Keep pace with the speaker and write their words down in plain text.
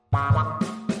Welcome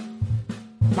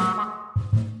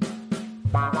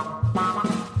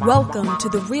to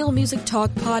the Real Music Talk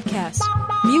podcast.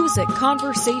 Music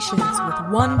conversations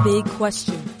with one big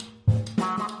question.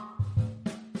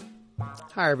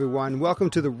 Hi, everyone. Welcome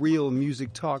to the Real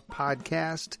Music Talk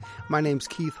podcast. My name's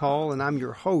Keith Hall, and I'm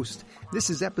your host. This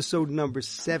is episode number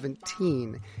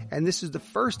 17, and this is the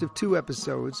first of two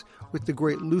episodes with the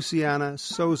great Luciana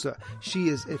Souza. She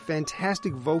is a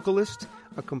fantastic vocalist,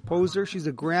 a composer. She's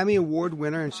a Grammy Award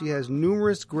winner, and she has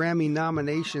numerous Grammy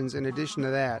nominations in addition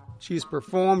to that. She's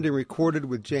performed and recorded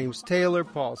with James Taylor,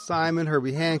 Paul Simon,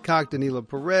 Herbie Hancock, Danilo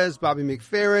Perez, Bobby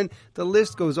McFerrin. The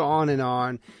list goes on and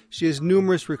on. She has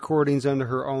numerous recordings under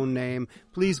her own name.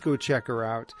 Please go check her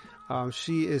out.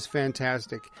 She is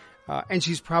fantastic. And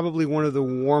she's probably one of the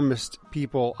warmest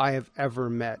people I have ever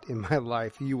met in my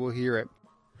life. You will hear it.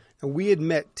 And we had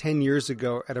met 10 years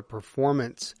ago at a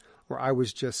performance where I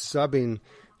was just subbing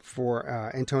for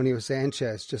Antonio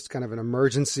Sanchez, just kind of an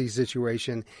emergency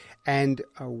situation. And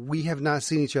we have not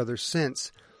seen each other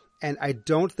since. And I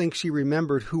don't think she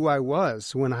remembered who I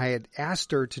was when I had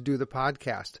asked her to do the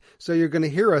podcast. So you're going to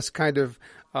hear us kind of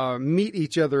meet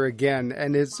each other again.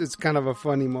 And it's kind of a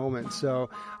funny moment. So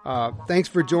thanks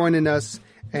for joining us.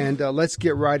 And let's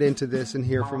get right into this and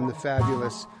hear from the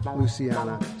fabulous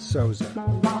Luciana Souza.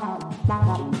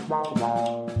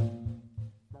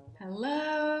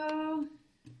 Hello.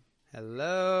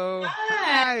 Hello.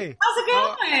 Hi. How's it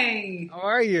going? How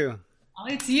are you? Oh,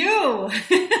 it's you.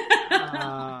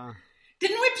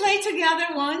 Didn't we play together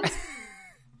once?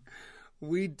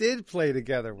 We did play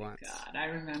together once. God, I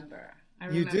remember.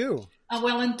 You do?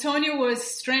 Well, Antonio was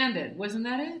stranded. Wasn't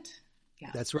that it?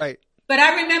 Yeah. That's right. But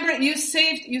I remember you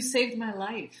saved my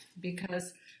life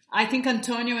because I think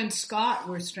Antonio and Scott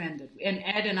were stranded and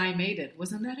Ed and I made it.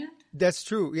 Wasn't that it? That's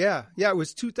true. Yeah. Yeah. It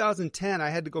was 2010. I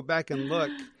had to go back and look.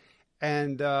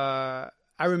 And I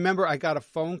remember I got a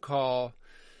phone call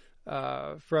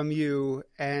from you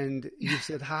and you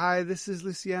said, "Hi, this is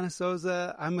Luciana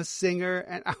Souza. I'm a singer."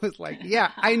 And I was like,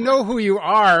 "Yeah, I know who you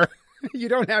are." You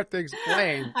don't have to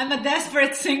explain. I'm a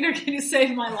desperate singer. Can you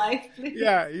save my life, please?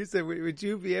 Yeah. You said, "Would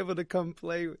you be able to come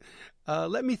play?"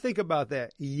 Let me think about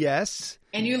that. Yes.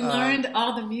 And you learned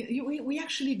all the music. We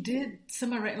actually did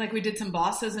we did some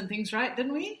bosses and things, right?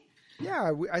 Didn't we?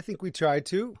 Yeah, I think we tried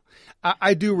to.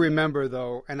 I do remember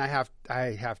though, and I have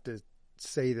to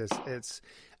say this.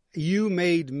 You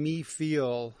made me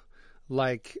feel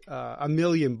like $1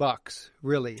 million,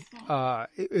 really.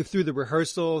 Through the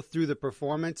rehearsal, through the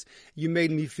performance, you made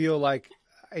me feel like,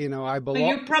 I belong. But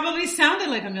you probably sounded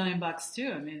like $1 million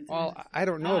too. I mean, I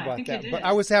don't know about that, but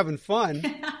I was having fun.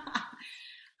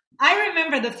 I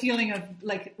remember the feeling of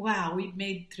like, wow, we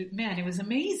made through. Man, it was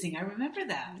amazing. I remember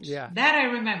that. Yeah, that I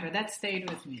remember. That stayed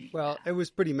with me. Well, it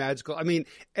was pretty magical. I mean,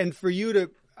 and for you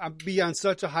to be on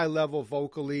such a high level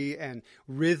vocally and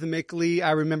rhythmically,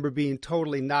 I remember being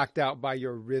totally knocked out by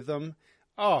your rhythm.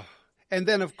 Oh, and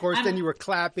then of course, then you were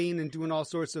clapping and doing all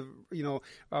sorts of,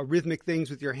 rhythmic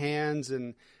things with your hands.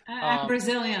 And I'm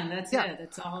Brazilian. That's it.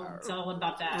 It's all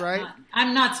about that. Right.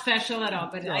 I'm not special at all,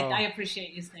 but I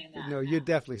appreciate you saying that. No, you're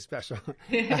definitely special.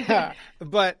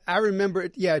 But I remember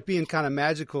it being kind of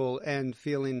magical and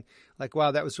feeling like,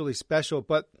 wow, that was really special.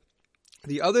 But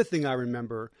the other thing I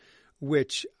remember,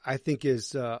 which I think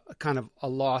is kind of a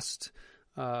lost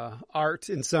art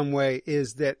in some way,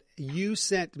 is that you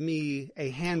sent me a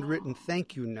handwritten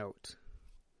thank you note,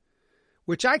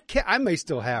 which I may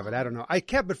still have it. I don't know. I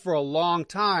kept it for a long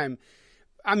time.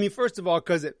 I mean, first of all,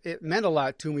 because it meant a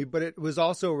lot to me, but it was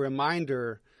also a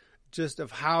reminder just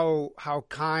of how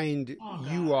kind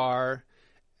you are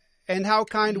and how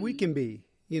kind we can be.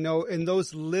 In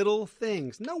those little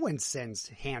things. No one sends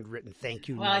handwritten thank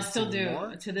you notes. Well, I still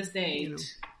anymore. do to this day.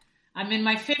 I'm in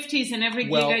my 50s and every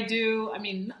gig I do, I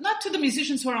mean, not to the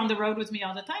musicians who are on the road with me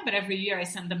all the time, but every year I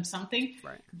send them something.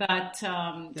 Right. But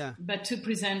to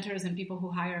presenters and people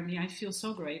who hire me, I feel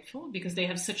so grateful because they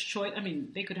have such choice. I mean,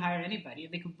 they could hire anybody.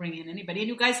 They could bring in anybody. And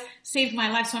you guys saved my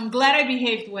life. So I'm glad I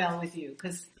behaved well with you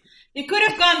because it could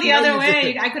have gone the other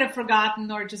way. I could have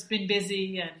forgotten or just been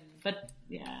busy. But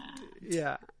yeah.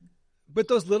 Yeah. But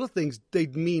those little things, they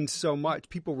mean so much.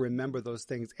 People remember those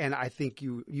things. And I think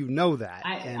you know that.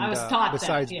 I was taught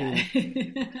besides that,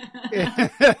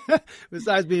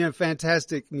 besides being a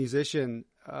fantastic musician,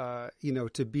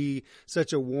 to be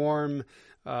such a warm,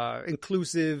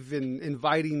 inclusive and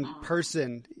inviting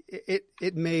person,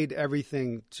 it made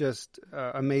everything just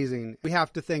amazing. We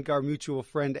have to thank our mutual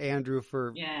friend Andrew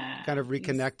for kind of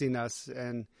reconnecting us.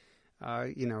 And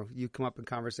you come up in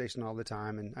conversation all the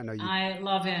time, and I know you. I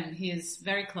love him. He is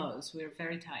very close. We're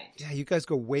very tight. Yeah, you guys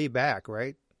go way back,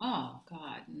 right? Oh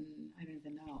God, I don't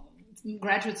even know.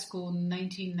 graduate school in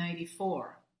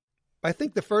 1994. I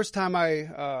think the first time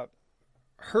I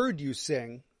heard you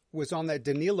sing was on that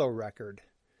Danilo record.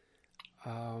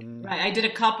 Right, I did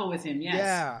a couple with him, yes.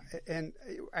 Yeah, and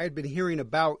I had been hearing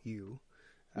about you.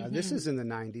 This is in the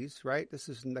 90s, right? This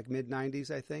is in like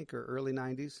mid-90s, I think, or early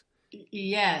 90s.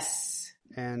 Yes.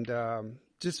 And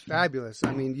just fabulous.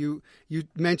 I mean, you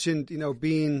mentioned,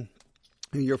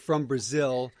 you're from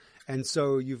Brazil, and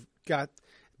so you've got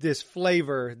this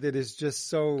flavor that is just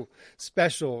so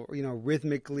special,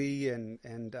 rhythmically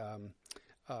and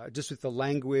just with the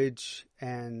language,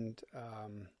 and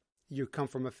you come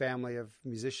from a family of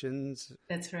musicians.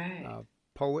 That's right.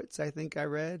 Poets, I think I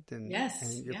read. And, yes.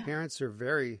 And your parents are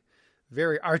very,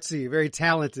 very artsy, very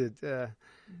talented.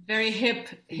 Very hip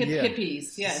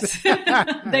hippies. Yes,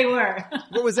 they were.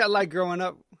 What was that like growing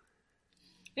up?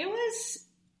 It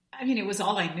was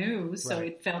all I knew. So Right.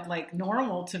 It felt like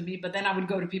normal to me. But then I would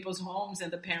go to people's homes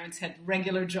and the parents had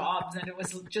regular jobs and it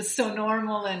was just so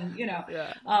normal and,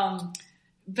 Yeah.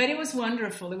 But it was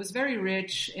wonderful. It was very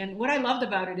rich. And what I loved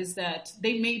about it is that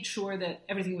they made sure that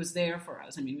everything was there for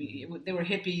us. I mean, they were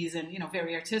hippies and,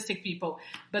 very artistic people,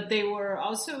 but they were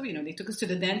also, they took us to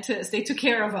the dentist. They took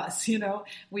care of us,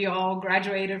 We all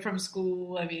graduated from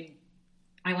school. I mean,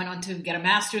 I went on to get a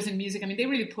master's in music. I mean, they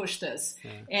really pushed us.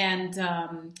 Yeah.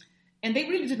 And they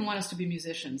really didn't want us to be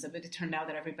musicians, but it turned out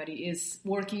that everybody is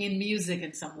working in music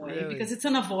in some way because it's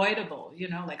unavoidable.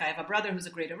 Like I have a brother who's a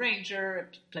great arranger,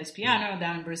 plays piano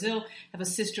down in Brazil. I have a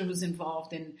sister who's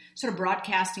involved in sort of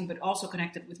broadcasting, but also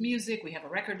connected with music. We have a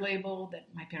record label that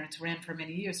my parents ran for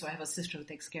many years, so I have a sister who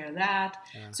takes care of that.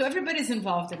 Yeah. So everybody's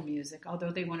involved in music,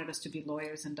 although they wanted us to be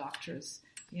lawyers and doctors.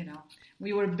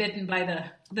 We were bitten by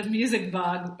the music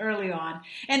bug early on.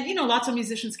 And, lots of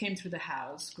musicians came through the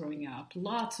house growing up.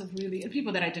 Lots of really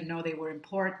people that I didn't know they were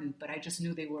important, but I just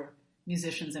knew they were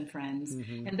musicians and friends.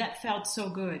 Mm-hmm. And that felt so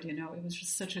good. It was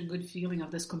just such a good feeling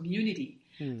of this community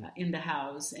in the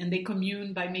house. And they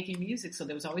communed by making music. So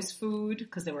there was always food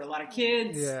because there were a lot of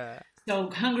kids. Yeah.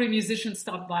 So hungry musicians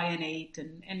stopped by and ate,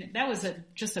 and that was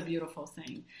just a beautiful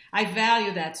thing. I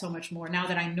value that so much more now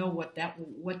that I know what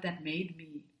that made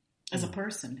me as a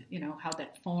person, how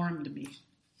that formed me.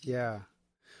 Yeah.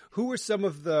 Who were some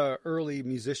of the early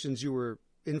musicians you were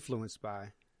influenced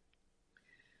by?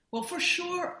 Well, for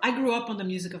sure, I grew up on the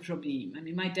music of Jobim. I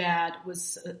mean, my dad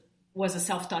was a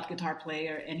self-taught guitar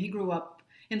player, and he grew up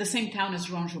in the same town as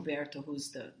João Gilberto,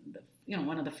 who's the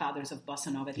one of the fathers of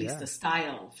bossa nova, at least the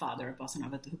style father of bossa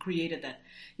nova, who created that,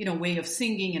 way of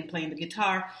singing and playing the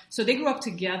guitar. So they grew up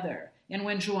together. And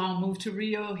when João moved to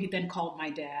Rio, he then called my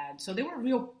dad. So they were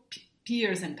real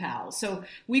peers and pals. So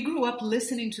we grew up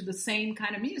listening to the same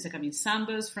kind of music. I mean,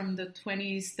 sambas from the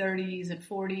 20s, 30s, and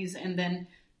 40s, and then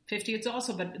 50s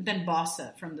also, but then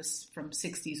bossa from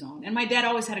 60s on. And my dad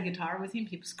always had a guitar with him.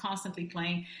 He was constantly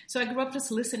playing. So I grew up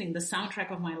just listening. The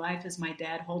soundtrack of my life is my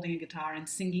dad holding a guitar and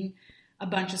singing a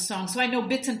bunch of songs. So I know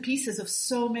bits and pieces of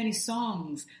so many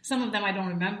songs. Some of them I don't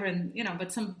remember, and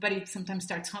but somebody sometimes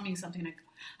starts humming something like,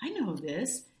 I know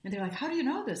this. And they're like, how do you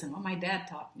know this? And well, my dad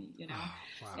taught me, Oh,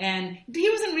 wow. And he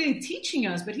wasn't really teaching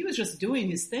us, but he was just doing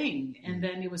his thing. And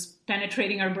then it was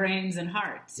penetrating our brains and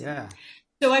hearts. Yeah.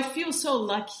 So I feel so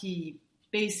lucky,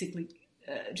 basically,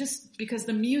 just because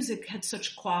the music had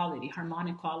such quality,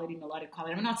 harmonic quality, melodic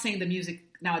quality. I'm not saying the music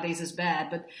nowadays is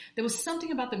bad, but there was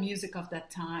something about the music of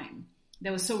that time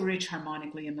that was so rich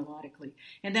harmonically and melodically.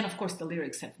 And then, of course, the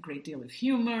lyrics have a great deal of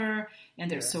humor,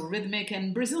 and they're so rhythmic.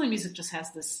 And Brazilian music just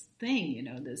has this thing,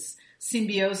 this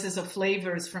symbiosis of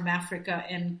flavors from Africa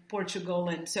and Portugal.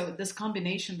 And so this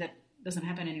combination that doesn't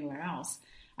happen anywhere else.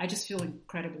 I just feel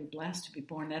incredibly blessed to be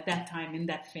born at that time in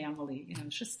that family.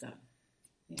 It's just,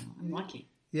 I'm lucky.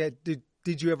 Yeah.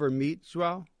 Did you ever meet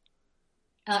João?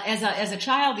 As a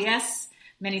child, yes,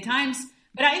 many times.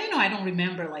 But I don't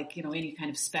remember any kind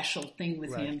of special thing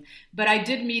with him. But I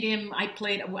did meet him.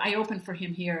 I opened for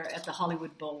him here at the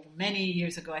Hollywood Bowl many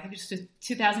years ago. I think it was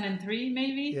 2003,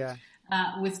 maybe. Yeah.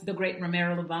 With the great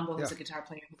Romero Lubambo, who's a guitar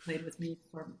player who played with me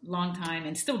for a long time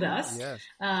and still does. Yes.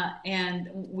 And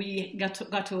we got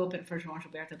to open for João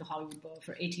Gilberto at the Hollywood Bowl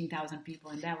for 18,000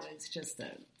 people, and that was just,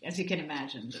 as you can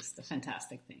imagine, just a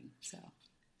fantastic thing. So.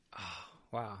 Oh,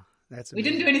 wow. That's we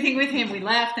amazing. didn't do anything with him. We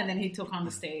left, and then he took on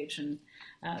the stage, and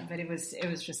but it was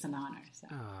just an honor. So.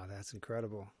 Oh, that's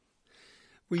incredible.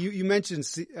 Well, you mentioned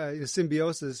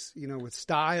symbiosis, with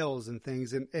styles and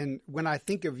things, and when I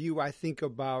think of you, I think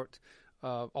about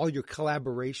all your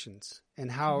collaborations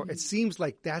and how it seems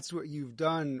like that's what you've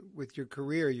done with your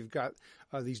career. You've got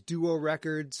these duo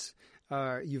records.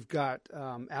 You've got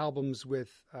albums with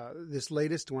this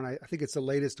latest one. I think it's the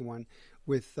latest one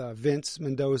with Vince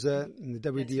Mendoza and the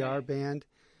WDR band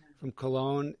from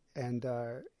Cologne, and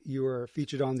you were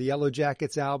featured on the Yellow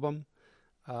Jackets album.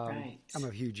 Right. I'm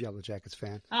a huge Yellow Jackets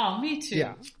fan. Oh, me too.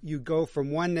 Yeah, you go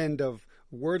from one end of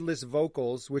wordless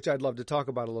vocals, which I'd love to talk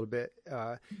about a little bit,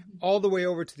 all the way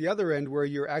over to the other end where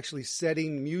you're actually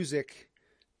setting music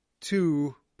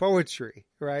to poetry,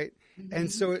 right? Mm-hmm.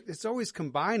 And so it's always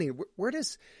combining. Where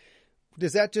does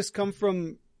that just come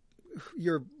from?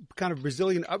 Your kind of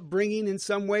Brazilian upbringing in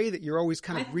some way, that you're always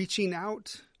kind of reaching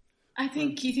out? I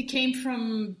think, Keith, it came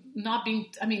from not being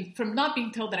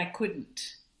told that I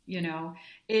couldn't,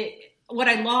 what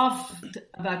I loved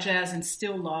about jazz and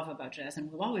still love about jazz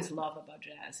and will always love about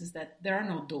jazz is that there are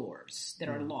no doors that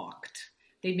are locked.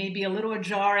 They may be a little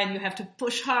ajar and you have to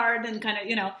push hard and kind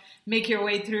of, make your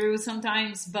way through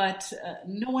sometimes, but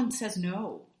no one says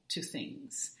no to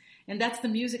things. And that's the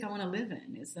music I want to live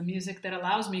in. It's the music that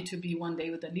allows me to be one day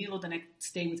with Danilo, the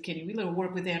next day with Kenny Wheeler,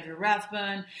 work with Andrew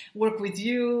Rathbun, work with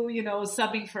you,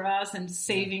 subbing for us and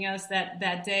saving us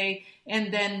that day,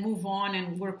 and then move on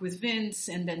and work with Vince,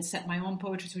 and then set my own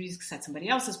poetry to music, set somebody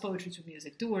else's poetry to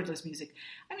music, do wordless music.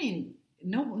 I mean,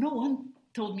 no one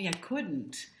told me I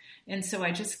couldn't. And so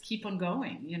I just keep on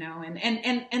going,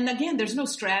 and again, there's no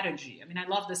strategy. I mean, I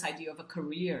love this idea of a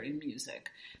career in music.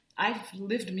 I've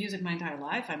lived music my entire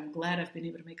life. I'm glad I've been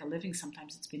able to make a living.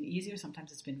 Sometimes it's been easier.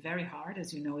 Sometimes it's been very hard,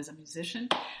 as you know, as a musician.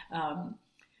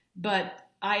 But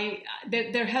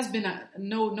there has been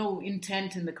no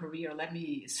intent in the career. Let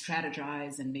me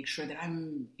strategize and make sure that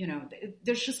I'm,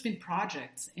 there's just been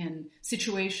projects and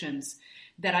situations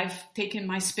that I've taken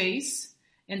my space.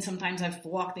 And sometimes I've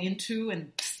walked into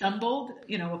and stumbled,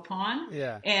 upon.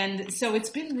 Yeah. And so it's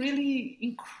been really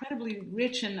incredibly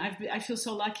rich, and I feel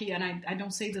so lucky. And I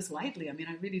don't say this lightly. I mean,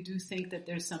 I really do think that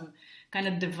there's some kind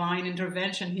of divine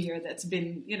intervention here that's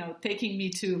been, taking me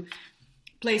to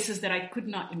places that I could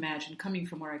not imagine coming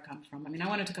from where I come from. I mean, I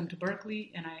wanted to come to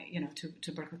Berklee, and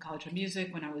to Berklee College of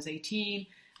Music when I was 18.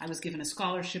 I was given a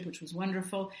scholarship, which was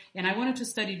wonderful. And I wanted to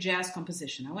study jazz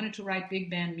composition. I wanted to write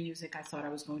big band music. I thought I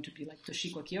was going to be like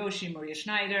Toshiko Kiyoshi, Maria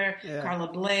Schneider,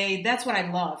 Carla Bley. That's what I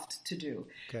loved to do.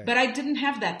 Okay. But I didn't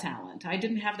have that talent.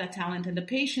 And the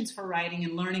patience for writing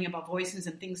and learning about voices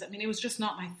and things. I mean, it was just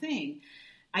not my thing.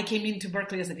 I came into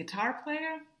Berklee as a guitar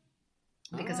player,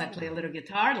 because I play a little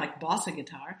guitar, like bossa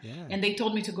guitar. Yeah. And they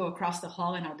told me to go across the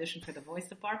hall and audition for the voice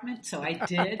department. So I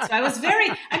did. So I was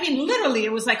literally,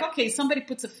 it was like, okay, somebody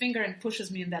puts a finger and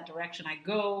pushes me in that direction. I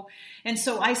go. And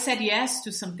so I said yes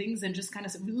to some things and just kind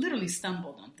of literally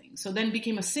stumbled on things. So then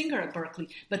became a singer at Berklee,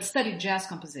 but studied jazz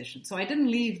composition. So I didn't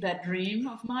leave that dream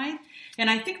of mine. And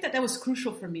I think that was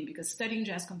crucial for me, because studying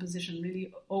jazz composition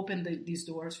really opened these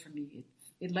doors for me.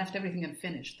 It left everything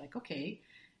unfinished. Like, okay,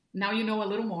 now you know a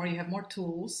little more, you have more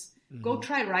tools. Mm-hmm. Go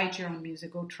try write your own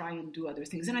music, go try and do other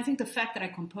things. And I think the fact that I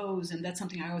compose, and that's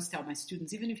something I always tell my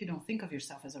students, even if you don't think of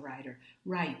yourself as a writer,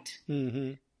 write.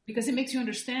 Mm-hmm. Because it makes you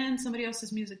understand somebody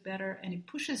else's music better, and it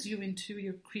pushes you into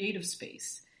your creative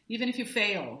space. Even if you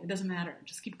fail, it doesn't matter,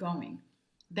 just keep going.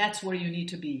 That's where you need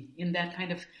to be, in that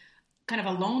kind of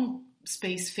alone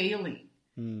space, failing,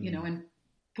 and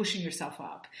pushing yourself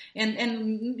up.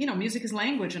 And music is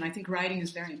language, and I think writing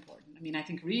is very important. I mean, I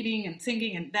think reading and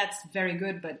singing, and that's very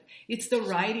good, but it's the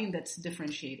writing that's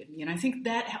differentiated me. And I think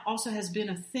that also has been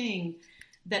a thing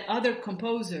that other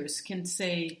composers can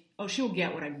say, oh, she'll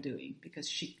get what I'm doing because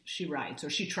she writes,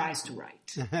 or she tries to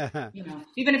write.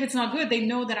 Even if it's not good, they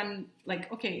know that I'm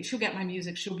like, okay, she'll get my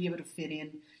music, she'll be able to fit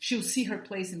in. She'll see her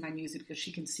place in my music because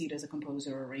she can see it as a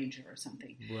composer or arranger or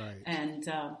something.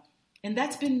 Right. And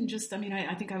that's been just,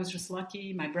 I think I was just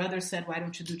lucky. My brother said, why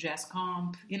don't you do jazz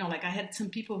comp? I had some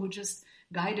people who just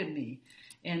guided me,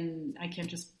 and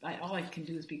all I can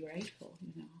do is be grateful,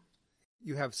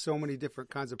 You have so many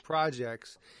different kinds of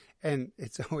projects, and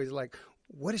it's always like,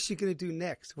 what is she going to do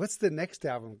next? What's the next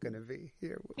album going to be?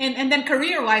 Here? And then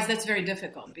career-wise, that's very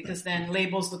difficult, because then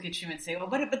labels look at you and say, oh,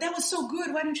 but that was so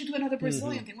good. Why don't you do another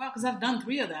Brazilian thing? Well, because I've done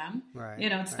 3 of them. Right.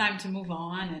 It's time to move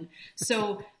on. And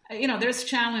so, there's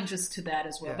challenges to that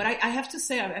as well. Yeah. But I have to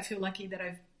say, I feel lucky that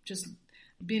I've just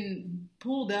been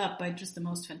pulled up by just the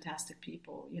most fantastic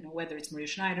people, whether it's Maria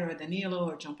Schneider or Danilo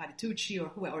or John Patitucci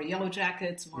or Yellow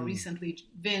Jackets, more recently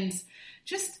Vince.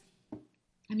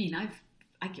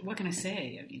 What can I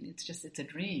say? It's a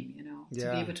dream,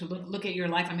 to be able to look at your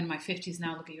life. I'm in my 50s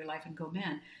now, look at your life and go,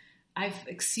 man, I've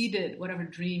exceeded whatever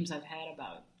dreams I've had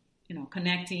about,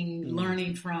 connecting,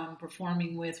 learning from,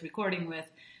 performing with, recording with.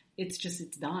 It's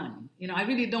done. I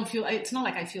really don't feel, it's not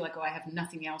like I feel like, oh, I have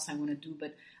nothing else I want to do,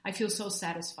 but I feel so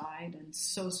satisfied and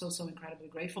so incredibly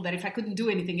grateful that if I couldn't do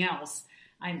anything else,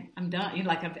 I'm done.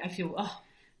 I feel,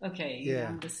 okay,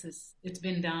 it's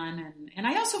been done. And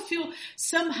I also feel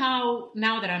somehow,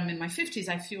 now that I'm in my 50s,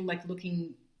 I feel like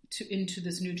looking into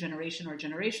this new generation or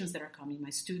generations that are coming, my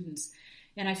students,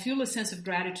 and I feel a sense of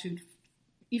gratitude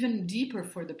even deeper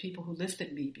for the people who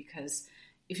lifted me, because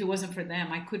if it wasn't for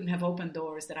them, I couldn't have opened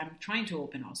doors that I'm trying to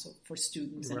open also for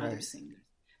students and other singers.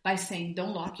 By saying,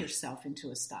 don't lock yourself into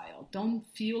a style. Don't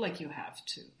feel like you have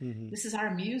to. Mm-hmm. This is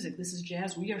our music. This is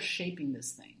jazz. We are shaping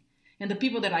this thing. And the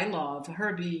people that I love,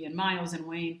 Herbie and Miles and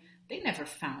Wayne, they never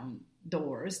found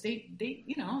doors. They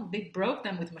broke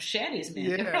them with machetes,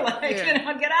 man. They were like, get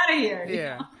out of here.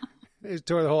 Yeah. They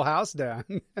tore the whole house down.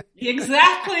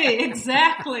 Exactly.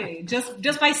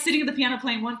 Just by sitting at the piano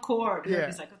playing one chord,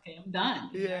 Herbie's like, okay, I'm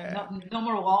done. Yeah. No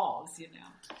more walls,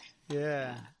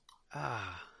 Yeah.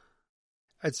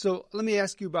 And so let me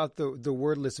ask you about the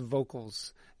wordless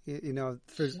vocals.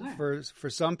 For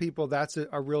some people, that's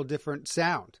a real different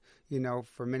sound.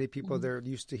 For many people, they're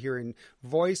used to hearing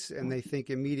voice and they think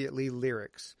immediately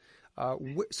lyrics.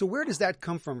 So where does that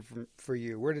come from for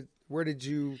you? Where did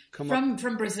you come up?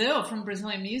 From Brazil, from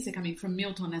Brazilian music. I mean, from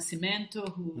Milton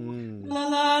Nascimento, who la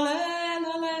la la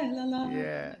la la la,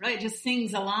 right, just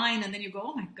sings a line, and then you go,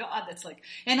 oh my God, that's like.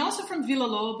 And also from Villa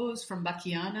Lobos, from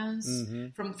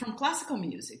Baquianas, from classical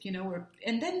music,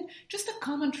 and then just a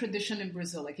common tradition in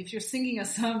Brazil. Like if you're singing a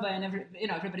samba and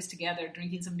everybody's together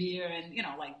drinking some beer and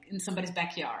like in somebody's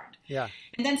backyard,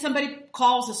 and then somebody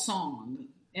calls a song.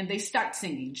 And they start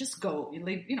singing, just go,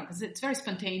 because it's very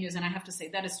spontaneous. And I have to say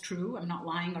that is true. I'm not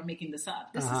lying or making this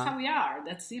up. This is how we are.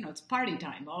 That's, it's party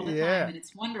time all the time. And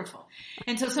it's wonderful.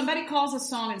 And so somebody calls a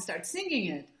song and starts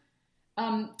singing it.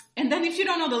 And then if you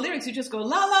don't know the lyrics, you just go,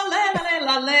 la, la, la, la,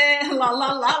 la, la, la,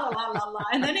 la, la, la, la, la.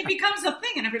 And then it becomes a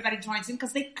thing and everybody joins in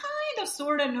because they kind of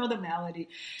sort of know the melody.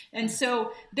 And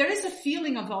so there is a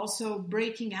feeling of also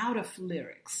breaking out of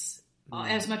lyrics.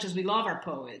 As much as we love our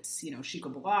poets, Chico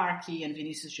Buarque and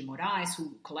Vinicius de Moraes,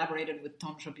 who collaborated with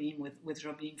Tom Jobim, with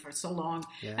Jobim for so long.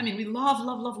 Yeah. I mean, we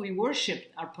love, we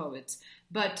worship our poets,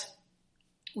 but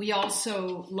we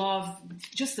also love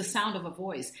just the sound of a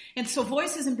voice. And so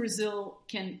voices in Brazil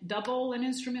can double an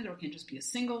instrument or can just be a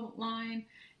single line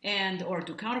or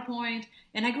do counterpoint.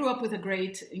 And I grew up with a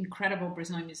great, incredible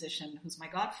Brazilian musician who's my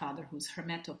godfather, who's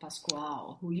Hermeto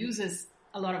Pascoal, who uses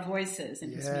a lot of voices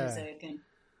in his music. And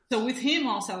so with him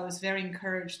also, I was very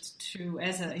encouraged to,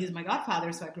 he's my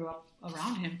godfather, so I grew up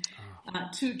around him,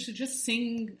 to just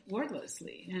sing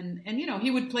wordlessly. And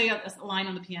he would play a line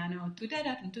on the piano,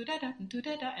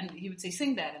 and he would say,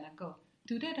 sing that, and I'd go,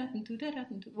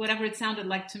 whatever it sounded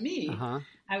like to me.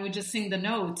 I would just sing the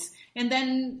notes. And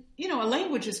then, a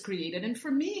language is created. And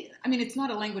for me, I mean, it's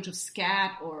not a language of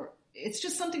scat it's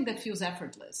just something that feels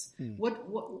effortless.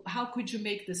 How could you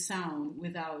make this sound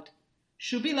without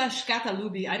Shubila Shkata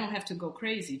Lubi, I don't have to go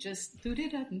crazy. Just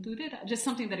just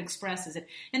something that expresses it.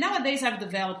 And nowadays I've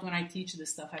developed, when I teach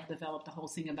this stuff, I've developed a whole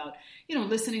thing about,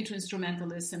 listening to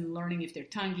instrumentalists and learning if they're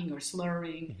tonguing or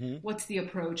slurring. What's the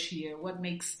approach here? What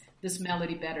makes this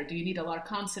melody better? Do you need a lot of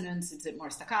consonants? Is it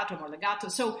more staccato, more legato?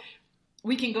 So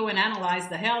we can go and analyze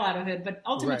the hell out of it, but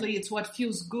ultimately it's what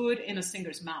feels good in a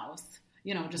singer's mouth,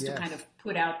 to kind of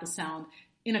put out the sound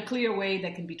in a clear way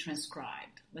that can be transcribed.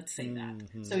 Let's say that.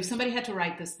 So if somebody had to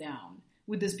write this down,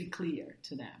 would this be clear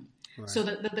to them? Right. So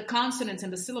that the consonants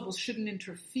and the syllables shouldn't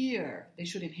interfere. They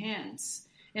should enhance.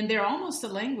 And they're almost a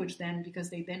language then, because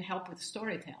they then help with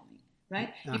storytelling, right?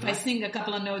 If I sing a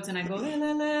couple of notes and I go, la,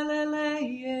 la, la, la, la,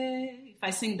 yeah. If I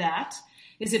sing that,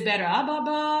 is it better? Ah, ba,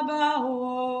 ba, ba,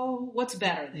 oh. What's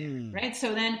better there, right?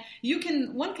 So then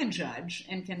one can judge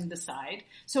and can decide.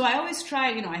 So I always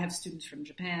try, I have students from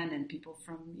Japan and people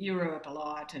from Europe a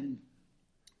lot and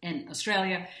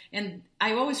Australia. And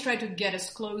I always try to get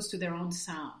as close to their own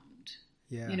sound,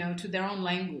 to their own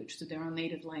language, to their own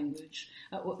native language.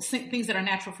 Things that are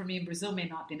natural for me in Brazil may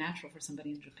not be natural for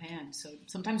somebody in Japan. So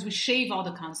sometimes we shave all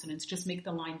the consonants, just make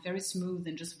the line very smooth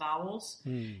and just vowels,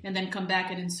 and then come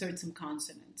back and insert some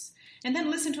consonants. And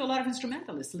then listen to a lot of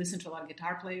instrumentalists, listen to a lot of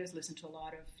guitar players, listen to a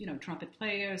lot of, trumpet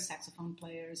players, saxophone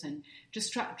players, and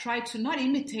just try to not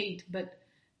imitate, but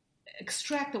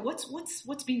extract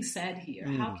what's being said here.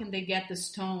 How can they get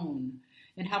this tone,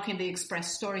 and how can they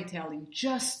express storytelling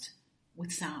just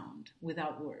with sound,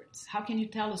 without words? How can you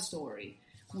tell a story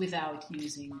without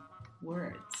using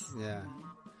words?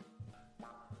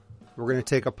 We're going to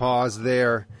take a pause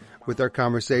there with our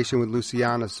conversation with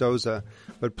Luciana Souza,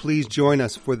 but please join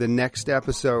us for the next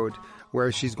episode,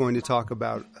 where she's going to talk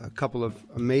about a couple of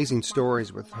amazing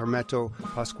stories with Hermeto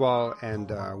Pascoal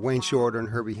and Wayne Shorter and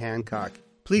Herbie Hancock.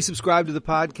 Please subscribe to the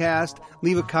podcast,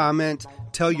 leave a comment,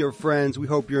 tell your friends. We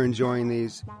hope you're enjoying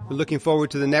these. We're looking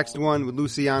forward to the next one with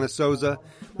Luciana Souza.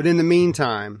 But in the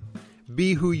meantime,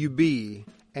 be who you be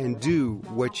and do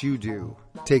what you do.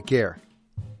 Take care.